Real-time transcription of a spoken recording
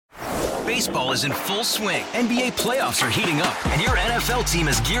Baseball is in full swing. NBA playoffs are heating up, and your NFL team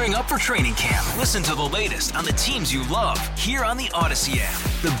is gearing up for training camp. Listen to the latest on the teams you love here on the Odyssey app.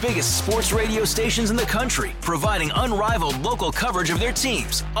 The biggest sports radio stations in the country, providing unrivaled local coverage of their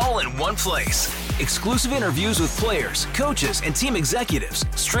teams, all in one place. Exclusive interviews with players, coaches, and team executives,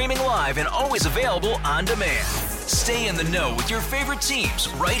 streaming live and always available on demand. Stay in the know with your favorite teams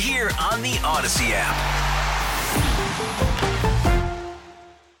right here on the Odyssey app.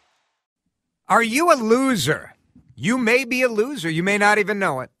 Are you a loser? You may be a loser. You may not even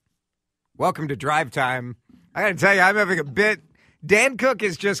know it. Welcome to Drive Time. I got to tell you, I'm having a bit. Dan Cook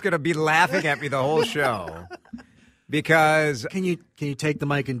is just going to be laughing at me the whole show because. Can you take the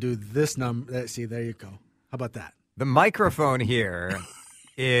mic and do this number? See, there you go. How about that? The microphone here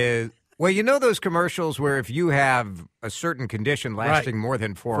is. Well, you know those commercials where if you have a certain condition lasting more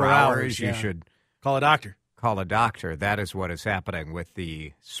than 4 hours, you should call a doctor. Call a doctor. That is what is happening with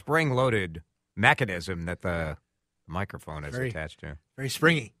the spring-loaded mechanism that the microphone is attached to. Very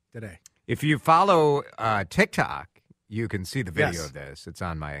springy today. If you follow TikTok, you can see the video of this. It's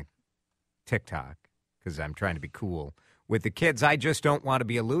on my TikTok because I'm trying to be cool with the kids. I just don't want to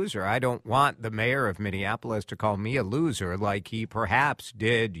be a loser. I don't want the mayor of Minneapolis to call me a loser like he perhaps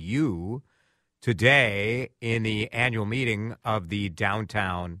did you today in the annual meeting of the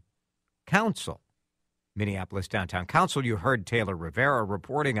Downtown Council. Minneapolis Downtown Council. You heard Taylor Rivera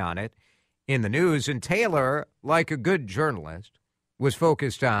reporting on it in the news, and Taylor, like a good journalist, was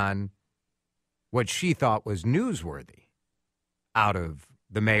focused on what she thought was newsworthy out of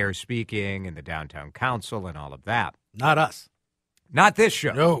the mayor speaking and the Downtown Council and all of that. Not us. Not this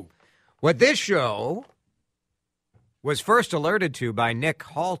show. No. What this show was first alerted to by Nick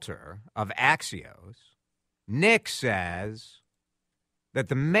Halter of Axios. Nick says that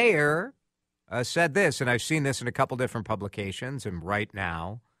the mayor said this, and I've seen this in a couple different publications, and right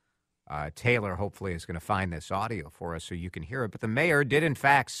now Taylor hopefully is going to find this audio for us so you can hear it. But the mayor did, in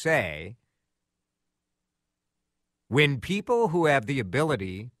fact, say, when people who have the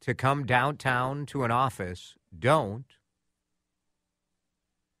ability to come downtown to an office don't,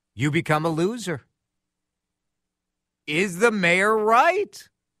 you become a loser. Is the mayor right?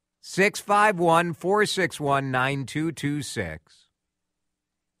 651-461-9226.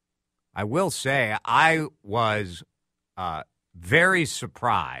 I will say I was very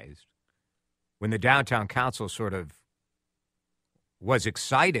surprised when the Downtown Council sort of was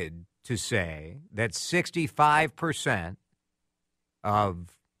excited to say that 65%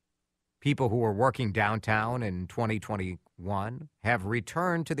 of people who are working downtown in 2021 have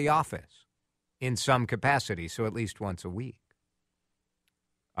returned to the office in some capacity, so at least once a week.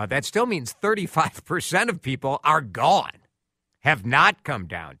 That still means 35% of people are gone, have not come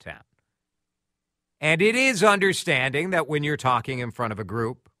downtown. And it is understanding that when you're talking in front of a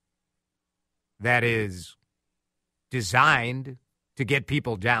group that is designed to get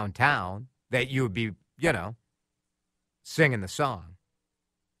people downtown, that you would be, singing the song.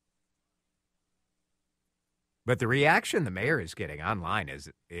 But the reaction the mayor is getting online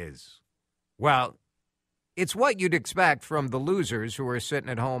is well, it's what you'd expect from the losers who are sitting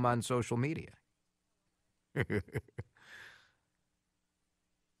at home on social media.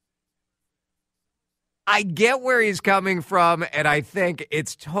 I get where he's coming from, and I think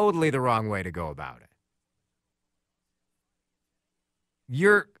it's totally the wrong way to go about it.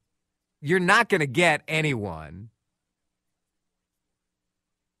 You're not going to get anyone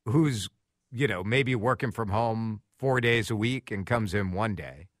who's, maybe working from home 4 days a week and comes in one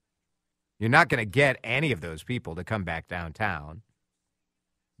day. You're not going to get any of those people to come back downtown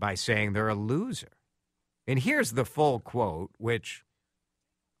by saying they're a loser. And here's the full quote, which,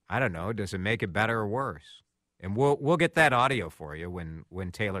 I don't know, does it make it better or worse? And we'll get that audio for you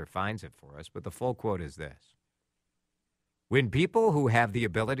when Taylor finds it for us. But the full quote is this. When people who have the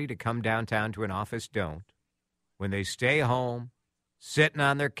ability to come downtown to an office don't, when they stay home, sitting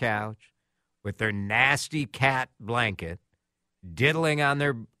on their couch with their nasty cat blanket, diddling on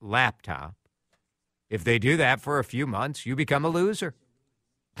their laptop, if they do that for a few months, you become a loser.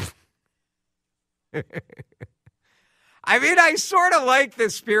 I mean, I sort of like the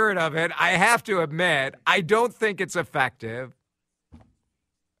spirit of it. I have to admit, I don't think it's effective.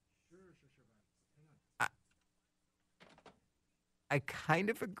 I kind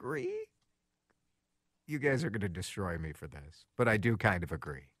of agree. You guys are going to destroy me for this, but I do kind of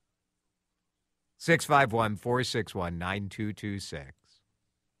agree. 651-461-9226.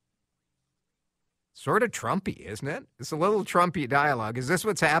 Sort of Trumpy, isn't it? It's a little Trumpy dialogue. Is this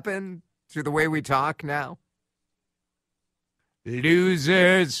what's happened to the way we talk now?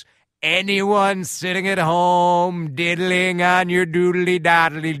 Losers. Anyone sitting at home diddling on your doodly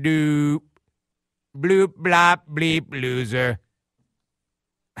doddly doop. Bloop, blop, bleep, loser.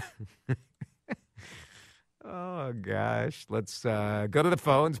 Oh, gosh. Let's go to the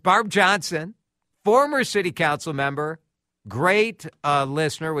phones. Barb Johnson, former city council member, great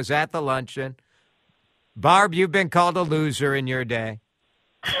listener, was at the luncheon. Barb, you've been called a loser in your day.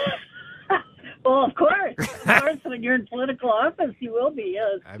 Well, of course. Of course, when you're in political office, you will be,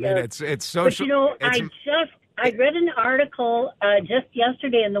 yes. I mean, it's social. But, I read an article just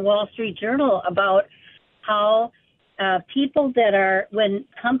yesterday in the Wall Street Journal about how people when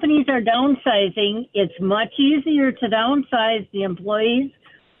companies are downsizing, it's much easier to downsize the employees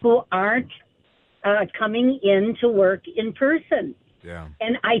who aren't coming in to work in person. Yeah.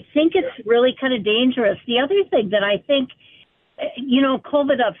 And I think it's really kind of dangerous. The other thing that I think,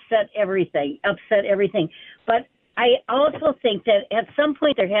 COVID upset everything. But I also think that at some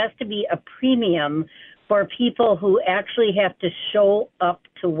point there has to be a premium for people who actually have to show up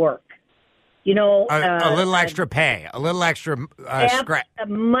to work. A little extra pay, a little extra scrap.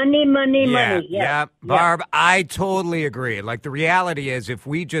 Money. Yes. Yeah, Barb, I totally agree. Like, the reality is, if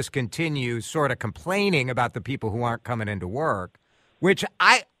we just continue sort of complaining about the people who aren't coming into work, which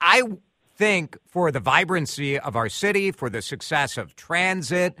I think for the vibrancy of our city, for the success of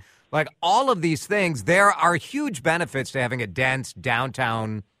transit, like all of these things, there are huge benefits to having a dense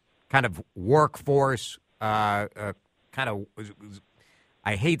downtown kind of workforce,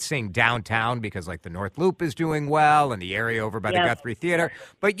 I hate saying downtown because, like, the North Loop is doing well and the area over by the Guthrie Theater.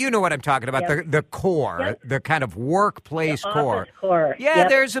 But you know what I'm talking about, the core, the kind of workplace core. Yeah,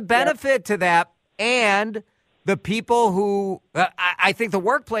 there's a benefit to that. And the people who I think the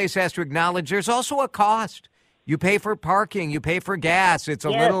workplace has to acknowledge there's also a cost. You pay for parking. You pay for gas. It's a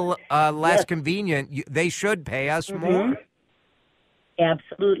little less convenient. They should pay us more.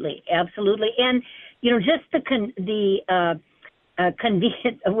 Absolutely. And, just the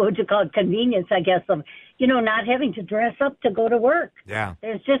convenience, what would you call it? Convenience, I guess, of, not having to dress up to go to work. Yeah.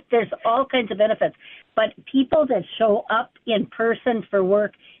 There's all kinds of benefits. But people that show up in person for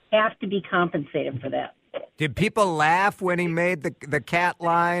work have to be compensated for that. Did people laugh when he made the cat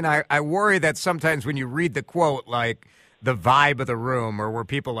line? I worry that sometimes when you read the quote, like the vibe of the room, or were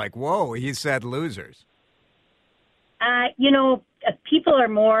people like, whoa, he said losers? People are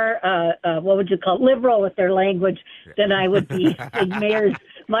more, what would you call it, liberal with their language than I would be. The mayor's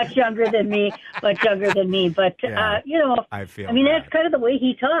much younger than me. But, I feel that's kind of the way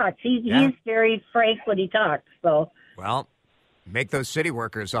he talks. He's very frank when he talks. So, well, make those city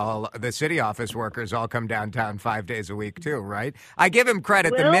office workers all come downtown 5 days a week too, right? I give him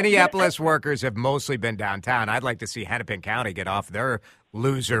credit. The Minneapolis workers have mostly been downtown. I'd like to see Hennepin County get off their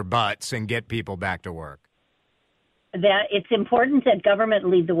loser butts and get people back to work. That it's important that government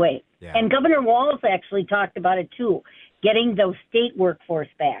lead the way. Yeah. And Governor Walz actually talked about it too, getting those state workforce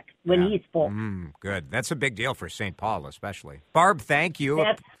back when he spoke. Good. That's a big deal for St. Paul, especially. Barb, thank you.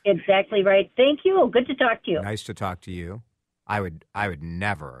 That's exactly right. Thank you. Good to talk to you. Nice to talk to you. I would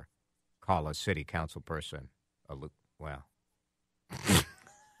never call a city council person well.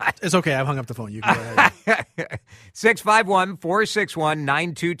 It's okay. I've hung up the phone. You can go ahead.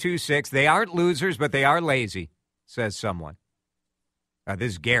 651-461-9226. They aren't losers, but they are lazy, says someone.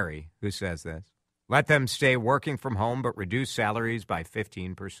 This is Gary who says this. Let them stay working from home, but reduce salaries by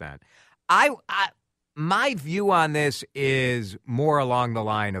 15%. My view on this is more along the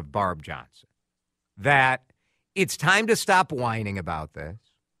line of Barb Johnson, that it's time to stop whining about this.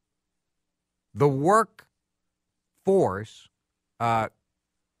 The workforce,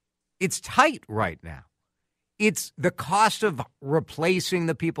 it's tight right now. It's the cost of replacing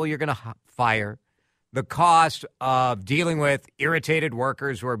the people you're going to fire, the cost of dealing with irritated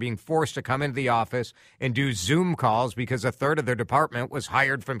workers who are being forced to come into the office and do Zoom calls because a third of their department was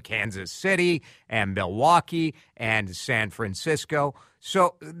hired from Kansas City and Milwaukee and San Francisco.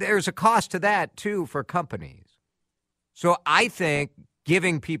 So there's a cost to that, too, for companies. So I think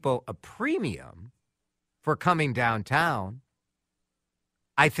giving people a premium for coming downtown,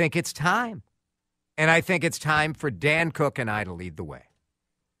 I think it's time. And I think it's time for Dan Cook and I to lead the way.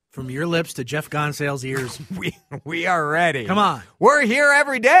 From your lips to Jeff Gonsalves' ears. we are ready. Come on. We're here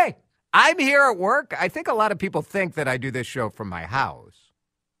every day. I'm here at work. I think a lot of people think that I do this show from my house.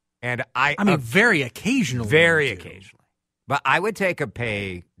 And I mean, very occasionally. Very occasionally. But I would take a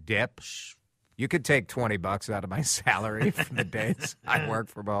pay dip. You could take $20 out of my salary for the days I work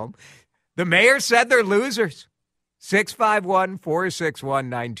from home. The mayor said they're losers.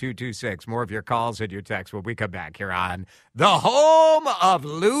 651-461-9226. More of your calls and your texts when we come back here on the home of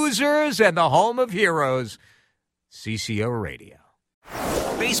losers and the home of heroes, CCO Radio.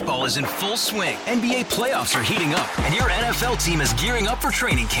 Baseball is in full swing. NBA playoffs are heating up, and your NFL team is gearing up for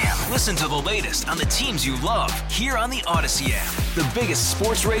training camp. Listen to the latest on the teams you love here on the Odyssey app. The biggest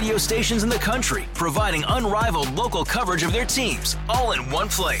sports radio stations in the country, providing unrivaled local coverage of their teams, all in one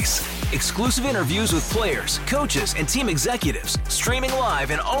place. Exclusive interviews with players, coaches, and team executives, streaming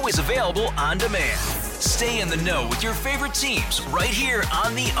live and always available on demand. Stay in the know with your favorite teams right here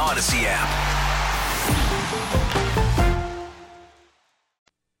on the Odyssey app.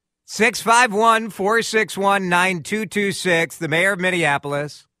 651-461-9226. The mayor of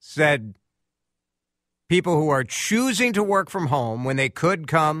Minneapolis said people who are choosing to work from home when they could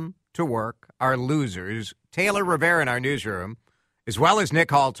come to work are losers. Taylor Rivera in our newsroom, as well as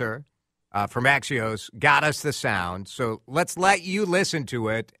Nick Halter from Axios, got us the sound. So let's let you listen to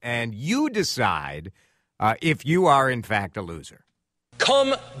it, and you decide if you are, in fact, a loser.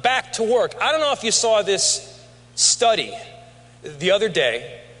 Come back to work. I don't know if you saw this study the other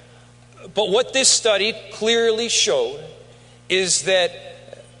day, but what this study clearly showed is that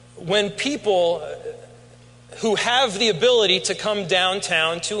when people who have the ability to come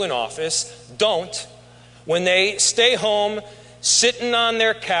downtown to an office don't, when they stay home sitting on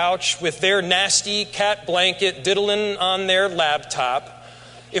their couch with their nasty cat blanket diddling on their laptop,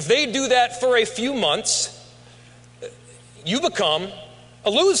 if they do that for a few months, you become a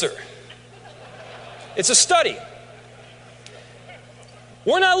loser. It's a study.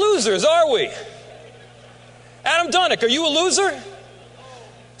 We're not losers, are we? Adam Dunnick, are you a loser?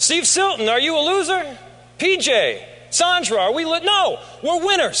 Steve Silton, are you a loser? PJ, Sandra, are we no, we're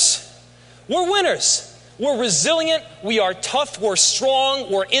winners. We're winners. We're resilient, we are tough, we're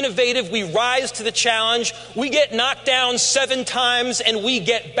strong, we're innovative, we rise to the challenge, we get knocked down 7 times and we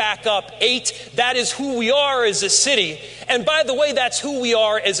get back up 8. That is who we are as a city. And by the way, that's who we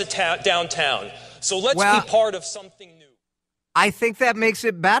are as a downtown. So let's be part of something new. I think that makes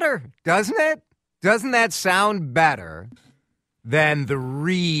it better, doesn't it? Doesn't that sound better than the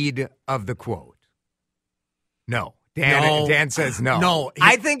read of the quote? No. Dan says no. No.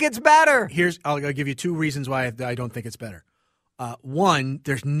 I think it's better. I'll give you 2 reasons why I don't think it's better. One,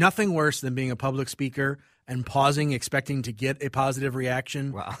 there's nothing worse than being a public speaker and pausing, expecting to get a positive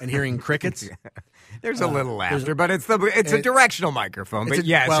reaction and hearing crickets. There's a little laughter, but it's a directional microphone. But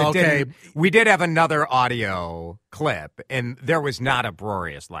yes, we did have another audio clip, and there was not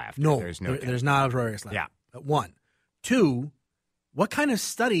uproarious laughter. No, there's not uproarious laughter. Yeah. 1. 2, what kind of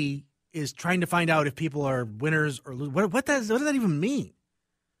study is trying to find out if people are winners or losers? What does that even mean?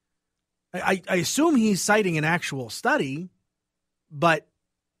 I assume he's citing an actual study, but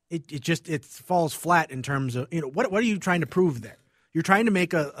it falls flat in terms of, what are you trying to prove there? You're trying to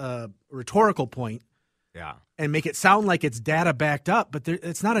make a rhetorical point, and make it sound like it's data backed up, but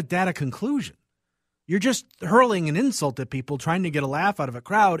it's not a data conclusion. You're just hurling an insult at people, trying to get a laugh out of a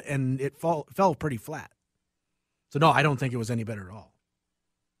crowd, and it fell pretty flat. So no, I don't think it was any better at all.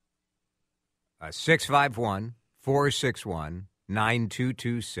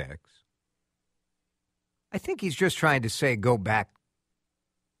 651-461-9226. I think he's just trying to say go back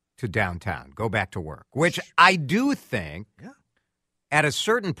to downtown, go back to work, which I do think at a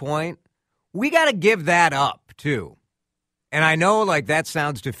certain point we got to give that up too. And I know that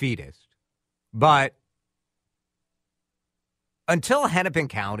sounds defeatist, but until Hennepin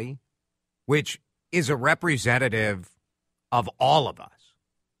County, which is a representative of all of us,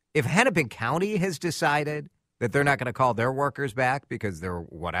 if Hennepin County has decided that they're not going to call their workers back because they're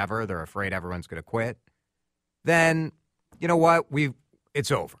afraid everyone's going to quit, then you know what?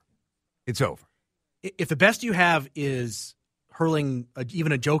 It's over. It's over. If the best you have is hurling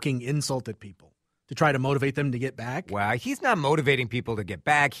even a joking insult at people to try to motivate them to get back. Well, he's not motivating people to get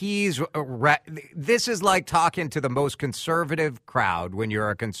back. This is like talking to the most conservative crowd when you're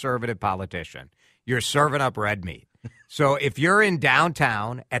a conservative politician. You're serving up red meat. So if you're in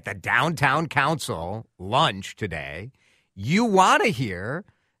downtown at the Downtown Council lunch today, you want to hear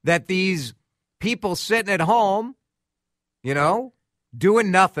that these people sitting at home,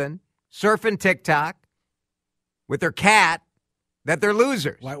 doing nothing, surfing TikTok with their cat, that they're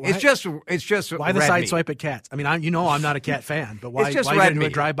losers. Why, it's just why the sideswipe at cats? I mean, I'm not a cat fan, but why you do a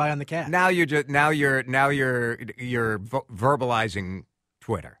drive by on the cat? Now you're verbalizing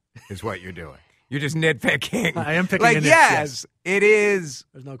Twitter is what you're doing. You're just nitpicking. I am picking a nit, yes, it is.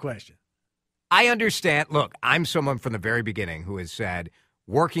 There's no question. I understand. Look, I'm someone from the very beginning who has said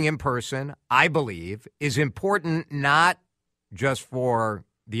working in person, I believe, is important not just for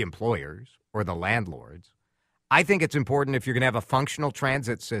the employers or the landlords. I think it's important if you're going to have a functional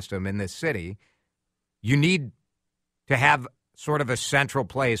transit system in this city, you need to have sort of a central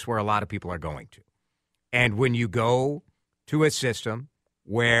place where a lot of people are going to. And when you go to a system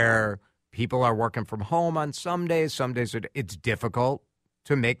where people are working from home on some days it's difficult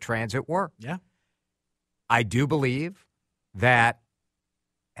to make transit work. Yeah. I do believe that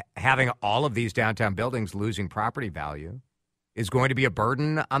having all of these downtown buildings losing property value is going to be a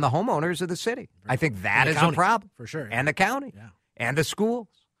burden on the homeowners of the city. I think that is a problem. For sure. And the county. Yeah. And the schools.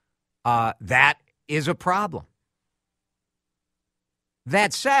 That is a problem.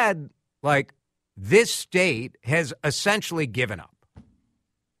 That said, like, this state has essentially given up.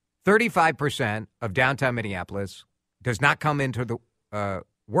 35% of downtown Minneapolis does not come into the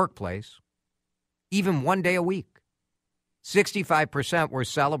workplace even one day a week. 65% we're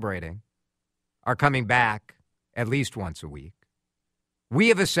celebrating are coming back at least once a week. We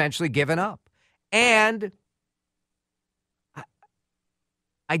have essentially given up. And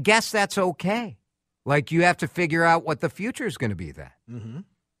I guess that's okay. Like, you have to figure out what the future is going to be then. Mm-hmm.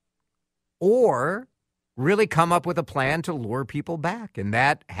 Or really come up with a plan to lure people back. And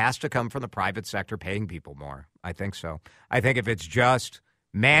that has to come from the private sector paying people more. I think so. I think if it's just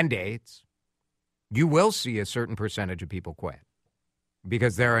mandates, you will see a certain percentage of people quit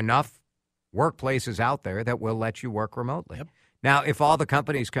because there are enough workplaces out there that will let you work remotely. Yep. Now, if all the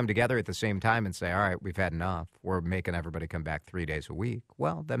companies come together at the same time and say, all right, we've had enough, we're making everybody come back 3 days a week,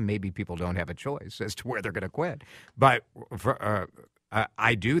 well, then maybe people don't have a choice as to where they're going to quit. But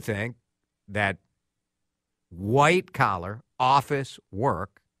I do think that white-collar office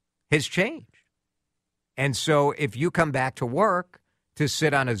work has changed. And so if you come back to work to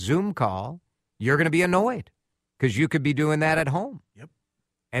sit on a Zoom call, you're going to be annoyed because you could be doing that at home. Yep.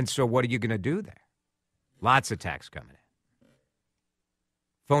 And so what are you going to do there? Lots of texts coming in.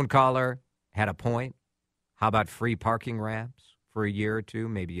 Phone caller had a point. How about free parking ramps for a year or two?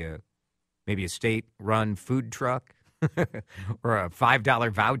 Maybe a state-run food truck or a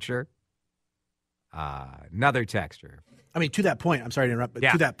 $5 voucher. Another texter. I mean, to that point, I'm sorry to interrupt, but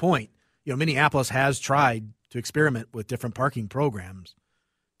Yeah. to that point, Minneapolis has tried to experiment with different parking programs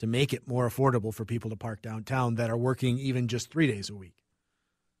to make it more affordable for people to park downtown that are working even just 3 days a week.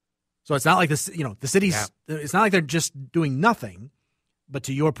 So it's not like this, the city's. Yeah. It's not like they're just doing nothing. But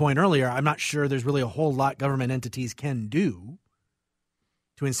to your point earlier, I'm not sure there's really a whole lot government entities can do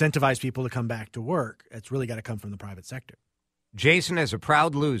to incentivize people to come back to work. It's really got to come from the private sector. Jason, as a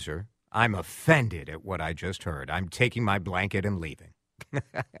proud loser, I'm offended at what I just heard. I'm taking my blanket and leaving. Are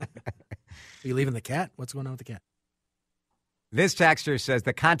you leaving the cat? What's going on with the cat? This texter says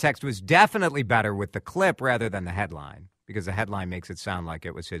the context was definitely better with the clip rather than the headline, because the headline makes it sound like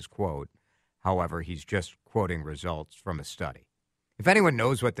it was his quote. However, he's just quoting results from a study. If anyone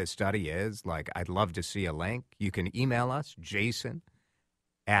knows what this study is, I'd love to see a link. You can email us,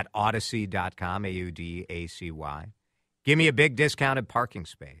 jason@audacy.com, AUDACY. Give me a big discounted parking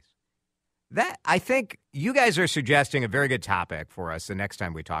space. That, I think you guys are suggesting a very good topic for us the next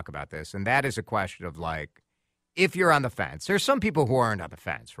time we talk about this, and that is a question of, if you're on the fence. There's some people who aren't on the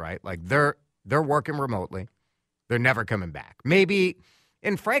fence, right? They're working remotely. They're never coming back. Maybe,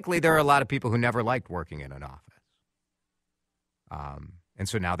 and frankly, there are a lot of people who never liked working in an office. And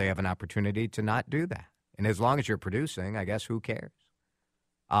so now they have an opportunity to not do that. And as long as you're producing, I guess, who cares?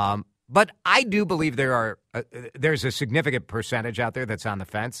 But I do believe there's a significant percentage out there that's on the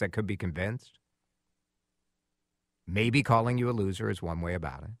fence that could be convinced. Maybe calling you a loser is one way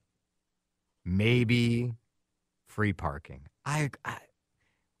about it. Maybe free parking.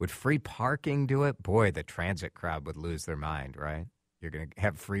 Would free parking do it? Boy, the transit crowd would lose their mind, right? You're going to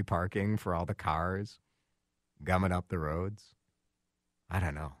have free parking for all the cars gumming up the roads. I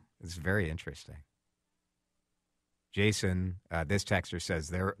don't know. It's very interesting. Jason, this texter says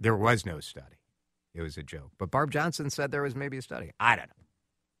there was no study. It was a joke. But Barb Johnson said there was maybe a study. I don't know.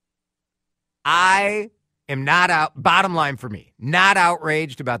 I am not out, bottom line for me, not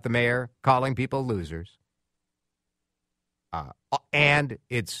outraged about the mayor calling people losers. And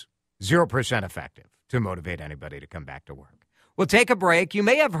it's 0% effective to motivate anybody to come back to work. We'll take a break. You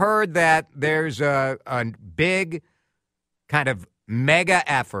may have heard that there's a big kind of mega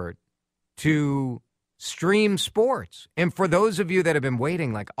effort to stream sports. And for those of you that have been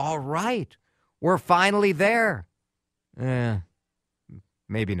waiting, all right, we're finally there.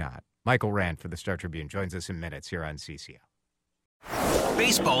 Maybe not. Michael Rand for the Star Tribune joins us in minutes here on CCO.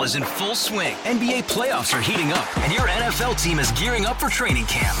 Baseball is in full swing. NBA playoffs are heating up, and your NFL team is gearing up for training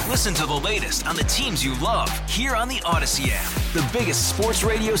camp. Listen to the latest on the teams you love here on the Odyssey app. The biggest sports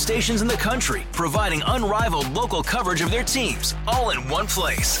radio stations in the country, providing unrivaled local coverage of their teams, all in one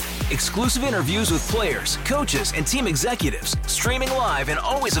place. Exclusive interviews with players, coaches, and team executives, streaming live and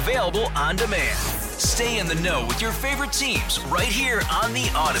always available on demand. Stay in the know with your favorite teams right here on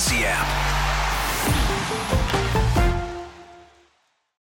the Odyssey app.